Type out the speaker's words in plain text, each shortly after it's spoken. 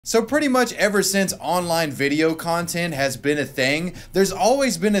So pretty much ever since online video content has been a thing, there's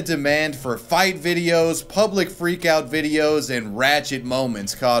always been a demand for fight videos, public freakout videos, and ratchet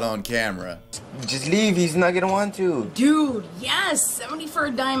moments caught on camera. Just leave, he's not gonna want to. Dude, yes, 70 for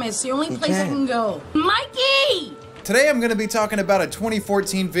a dime. It's the only place I can go. Mikey! Today I'm going to be talking about a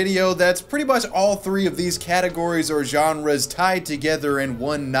 2014 video that's pretty much all three of these categories or genres tied together in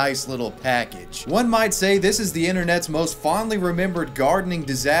one nice little package. One might say this is the internet's most fondly remembered gardening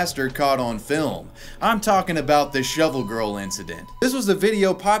disaster caught on film. I'm talking about the Shovel Girl incident. This was a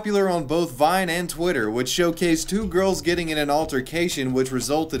video popular on both Vine and Twitter, which showcased two girls getting in an altercation which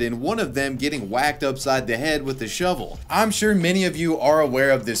resulted in one of them getting whacked upside the head with a shovel. I'm sure many of you are aware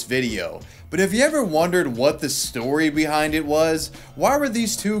of this video. But have you ever wondered what the story behind it was? Why were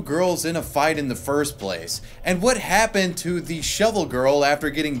these two girls in a fight in the first place? And what happened to the Shovel Girl after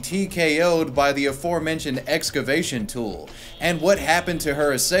getting TKO'd by the aforementioned excavation tool? And what happened to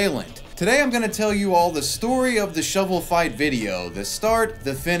her assailant? Today I'm going to tell you all the story of the shovel fight video, the start,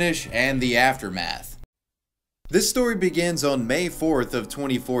 the finish, and the aftermath. This story begins on May 4th of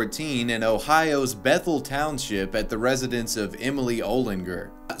 2014 in Ohio's Bethel Township at the residence of Emily Olinger.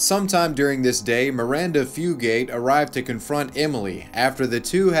 Sometime during this day, Miranda Fugate arrived to confront Emily after the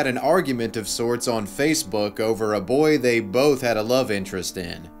two had an argument of sorts on Facebook over a boy they both had a love interest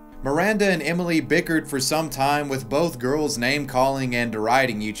in. Miranda and Emily bickered for some time, with both girls name-calling and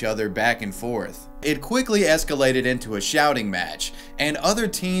deriding each other back and forth. It quickly escalated into a shouting match, and other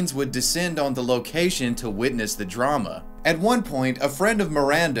teens would descend on the location to witness the drama. At one point, a friend of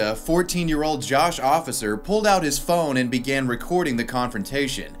Miranda, 14-year-old Josh Officer, pulled out his phone and began recording the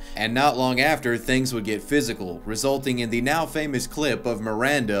confrontation. And not long after, things would get physical, resulting in the now famous clip of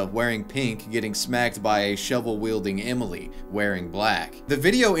Miranda wearing pink getting smacked by a shovel-wielding Emily wearing black. The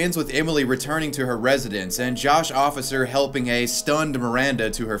video ends with Emily returning to her residence and Josh Officer helping a stunned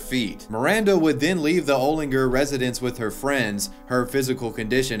Miranda to her feet. Miranda would then leave the Olinger residence with her friends, her physical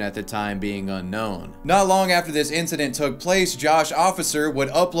condition at the time being unknown. Not long after this incident took place, Josh Officer would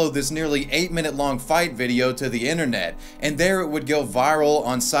upload this nearly 8-minute long fight video to the internet, and there it would go viral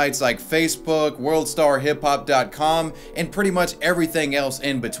on sites like Facebook, worldstarhiphop.com, and pretty much everything else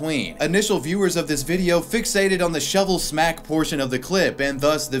in between. Initial viewers of this video fixated on the shovel smack portion of the clip, and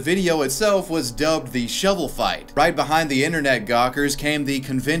thus the video itself was dubbed the shovel fight. Right behind the internet gawkers came the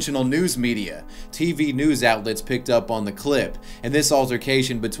conventional news media. TV news outlets picked up on the clip, and this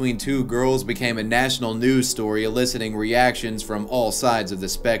altercation between two girls became a national news story, eliciting reactions from all sides of the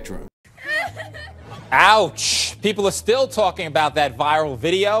spectrum. Ouch! People are still talking about that viral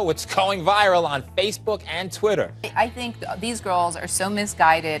video. It's going viral on Facebook and Twitter. I think these girls are so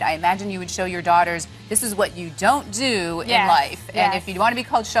misguided. I imagine you would show your daughters this is what you don't do in life. And if you want to be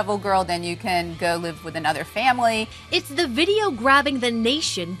called Shovel Girl, then you can go live with another family. It's the video grabbing the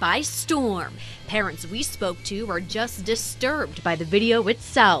nation by storm. Parents we spoke to are just disturbed by the video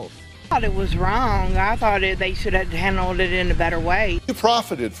itself. I thought it was wrong. I thought they should have handled it in a better way. You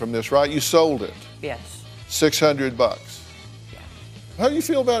profited from this, right? You sold it. Yes. $600. Yeah. How do you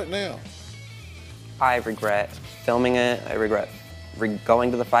feel about it now? I regret filming it. I regret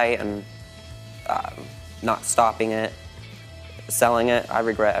going to the fight and not stopping it, selling it. I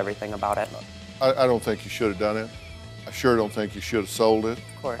regret everything about it. I don't think you should have done it. I sure don't think you should have sold it.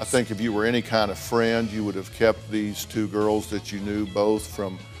 Of course. I think if you were any kind of friend, you would have kept these two girls that you knew both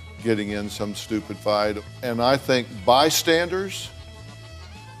from getting in some stupid fight. And I think bystanders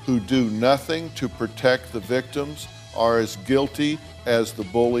who do nothing to protect the victims are as guilty as the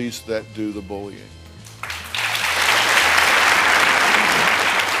bullies that do the bullying.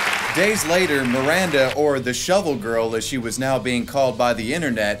 Days later, Miranda, or the Shovel Girl as she was now being called by the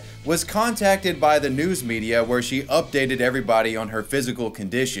internet, was contacted by the news media where she updated everybody on her physical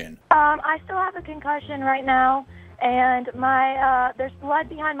condition. I still have a concussion right now, and there's blood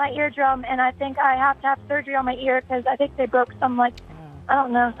behind my eardrum, and I think I have to have surgery on my ear because I think they broke some, I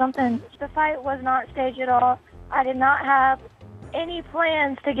don't know, something. The fight was not staged at all. I did not have any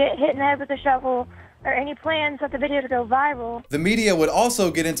plans to get hit in the head with a shovel or any plans for the video to go viral. The media would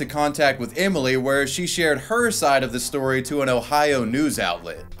also get into contact with Emily, where she shared her side of the story to an Ohio news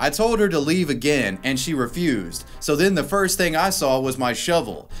outlet. I told her to leave again, and she refused. So then the first thing I saw was my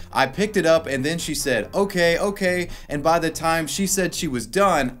shovel. I picked it up, and then she said, okay, okay, and by the time she said she was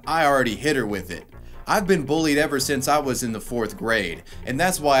done, I already hit her with it. I've been bullied ever since I was in the 4th grade, and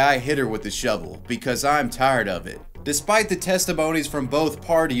that's why I hit her with the shovel, because I'm tired of it. Despite the testimonies from both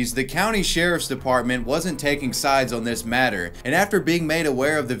parties, the county sheriff's department wasn't taking sides on this matter, and after being made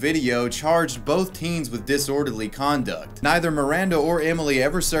aware of the video, charged both teens with disorderly conduct. Neither Miranda or Emily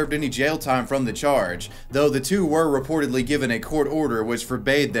ever served any jail time from the charge, though the two were reportedly given a court order which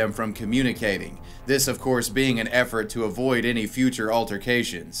forbade them from communicating. This, of course, being an effort to avoid any future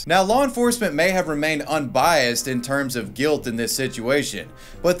altercations. Now, law enforcement may have remained unbiased in terms of guilt in this situation,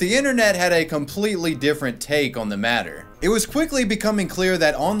 but the internet had a completely different take on the matter. It was quickly becoming clear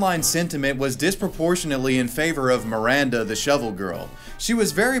that online sentiment was disproportionately in favor of Miranda, the shovel girl. She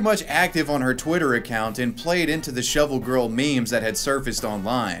was very much active on her Twitter account and played into the shovel girl memes that had surfaced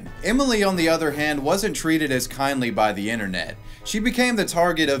online. Emily, on the other hand, wasn't treated as kindly by the internet. She became the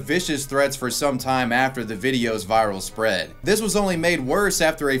target of vicious threats for some time after the video's viral spread. This was only made worse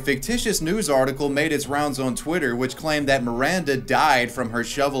after a fictitious news article made its rounds on Twitter which claimed that Miranda died from her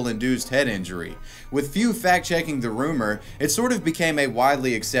shovel-induced head injury. With few fact-checking the rumor, it sort of became a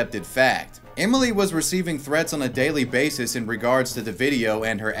widely accepted fact. Emily was receiving threats on a daily basis in regards to the video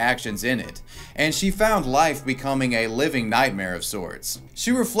and her actions in it, and she found life becoming a living nightmare of sorts.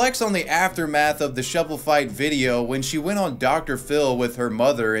 She reflects on the aftermath of the shovel fight video when she went on Dr. Phil with her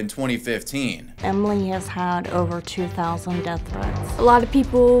mother in 2015. Emily has had over 2,000 death threats. A lot of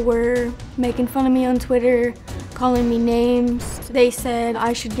people were making fun of me on Twitter, calling me names. They said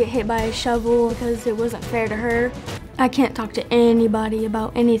I should get hit by a shovel because it wasn't fair to her. I can't talk to anybody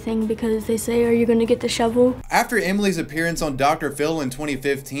about anything because they say, "Are you going to get the shovel?" After Emily's appearance on Dr. Phil in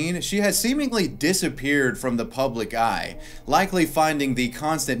 2015, she has seemingly disappeared from the public eye, likely finding the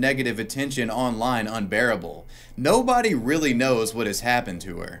constant negative attention online unbearable. Nobody really knows what has happened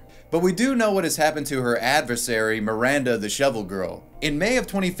to her. But we do know what has happened to her adversary, Miranda the Shovel Girl. In May of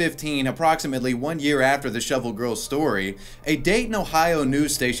 2015, approximately 1 year after the Shovel Girl's story, a Dayton, Ohio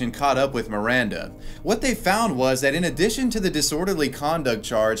news station caught up with Miranda. What they found was that in addition to the disorderly conduct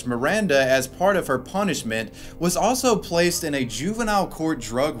charge, Miranda, as part of her punishment, was also placed in a juvenile court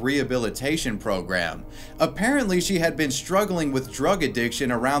drug rehabilitation program. Apparently, she had been struggling with drug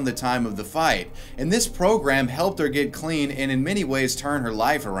addiction around the time of the fight, and this program helped her get clean and in many ways turn her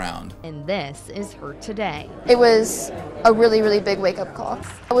life around. And this is her today. It was a really, really big wake-up call.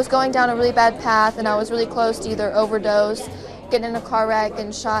 I was going down a really bad path and I was really close to either overdose, getting in a car wreck,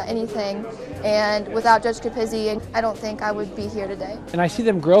 getting shot, anything. And without Judge Capizzi, I don't think I would be here today. And I see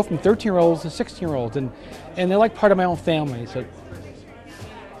them grow from 13-year-olds to 16-year-olds, and they're like part of my own family. So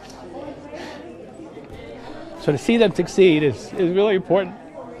to see them succeed is really important.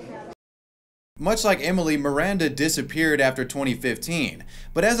 Much like Emily, Miranda disappeared after 2015.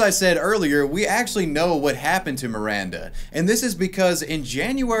 But as I said earlier, we actually know what happened to Miranda. And this is because in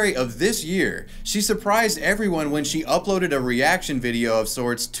January of this year, she surprised everyone when she uploaded a reaction video of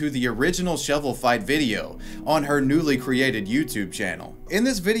sorts to the original shovel fight video on her newly created YouTube channel. In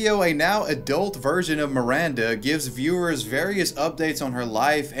this video, a now adult version of Miranda gives viewers various updates on her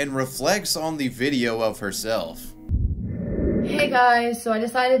life and reflects on the video of herself. Hey guys, so I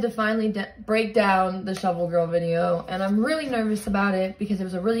decided to finally break down the Shovel Girl video, and I'm really nervous about it because it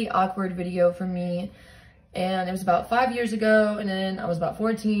was a really awkward video for me, and it was about 5 years ago, and then I was about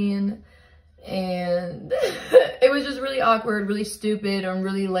 14, and it was just really awkward, really stupid, and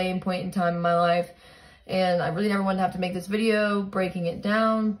really lame point in time in my life. And I really never wanted to have to make this video breaking it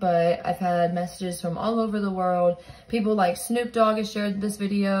down, but I've had messages from all over the world. People like Snoop Dogg has shared this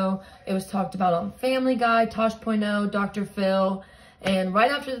video. It was talked about on Family Guy, Tosh.0, Dr. Phil. And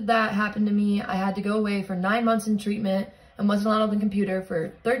right after that happened to me, I had to go away for 9 months in treatment and wasn't allowed on the computer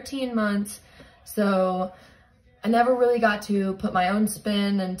for 13 months. So I never really got to put my own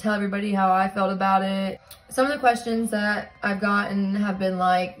spin and tell everybody how I felt about it. Some of the questions that I've gotten have been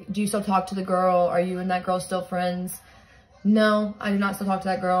like, do you still talk to the girl? Are you and that girl still friends? No, I do not still talk to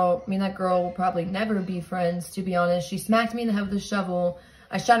that girl. Me and that girl will probably never be friends, to be honest. She smacked me in the head with a shovel.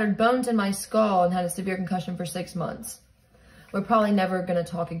 I shattered bones in my skull and had a severe concussion for 6 months. We're probably never gonna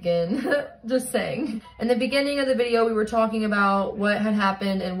talk again, just saying. In the beginning of the video, we were talking about what had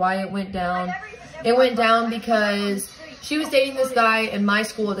happened and why it went down. It went down because she was dating this guy in my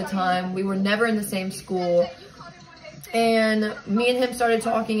school at the time. We were never in the same school. And me and him started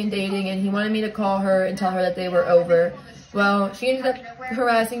talking and dating, and he wanted me to call her and tell her that they were over. Well, she ended up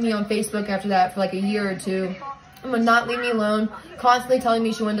harassing me on Facebook after that for like a year or two. And would not leave me alone, constantly telling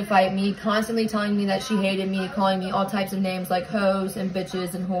me she wanted to fight me, constantly telling me that she hated me, calling me all types of names like hoes and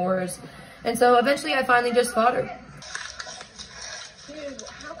bitches and whores. And so eventually I finally just fought her. Dude,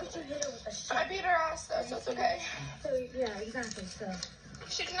 how could you hit her with a shot? I beat her ass though, so it's okay. So, yeah, exactly, so.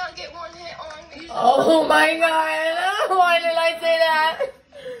 She did not get one hit on me. Oh my god, why did I say that?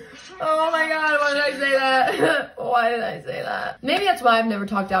 Oh my god, why did I say that? Why did I say that? Maybe that's why I've never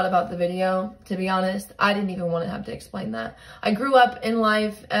talked out about the video, to be honest. I didn't even want to have to explain that. I grew up in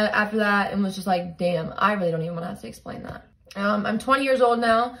life after that and was just like, damn, I really don't even want to have to explain that. I'm 20 years old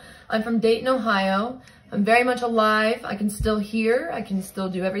now. I'm from Dayton, Ohio. I'm very much alive. I can still hear. I can still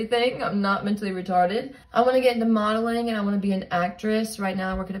do everything. I'm not mentally retarded. I want to get into modeling and I want to be an actress. Right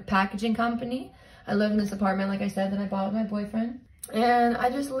now I work at a packaging company. I live in this apartment, like I said, that I bought with my boyfriend. And I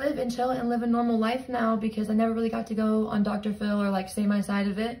just live and chill and live a normal life now because I never really got to go on Dr. Phil or like say my side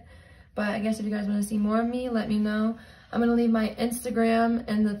of it. But I guess if you guys want to see more of me, let me know. I'm going to leave my Instagram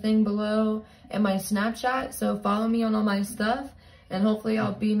and the thing below and my Snapchat. So follow me on all my stuff and hopefully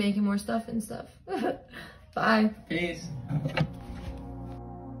I'll be making more stuff and stuff. Bye. Peace.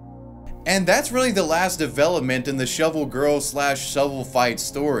 And that's really the last development in the Shovel Girl / Shovel Fight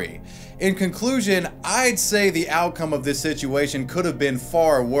story. In conclusion, I'd say the outcome of this situation could have been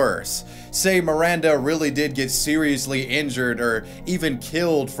far worse. Say Miranda really did get seriously injured or even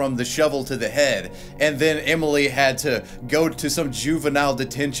killed from the shovel to the head, and then Emily had to go to some juvenile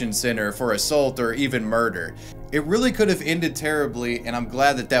detention center for assault or even murder. It really could have ended terribly, and I'm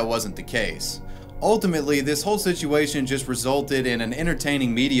glad that that wasn't the case. Ultimately, this whole situation just resulted in an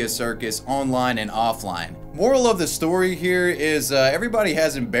entertaining media circus online and offline. Moral of the story here is everybody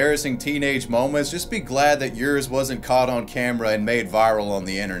has embarrassing teenage moments. Just be glad that yours wasn't caught on camera and made viral on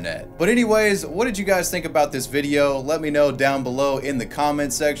the internet. But anyways, what did you guys think about this video? Let me know down below in the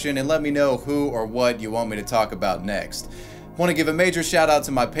comment section and let me know who or what you want me to talk about next. Want to give a major shout out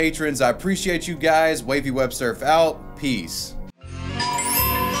to my patrons. I appreciate you guys. Wavy Web Surf out. Peace.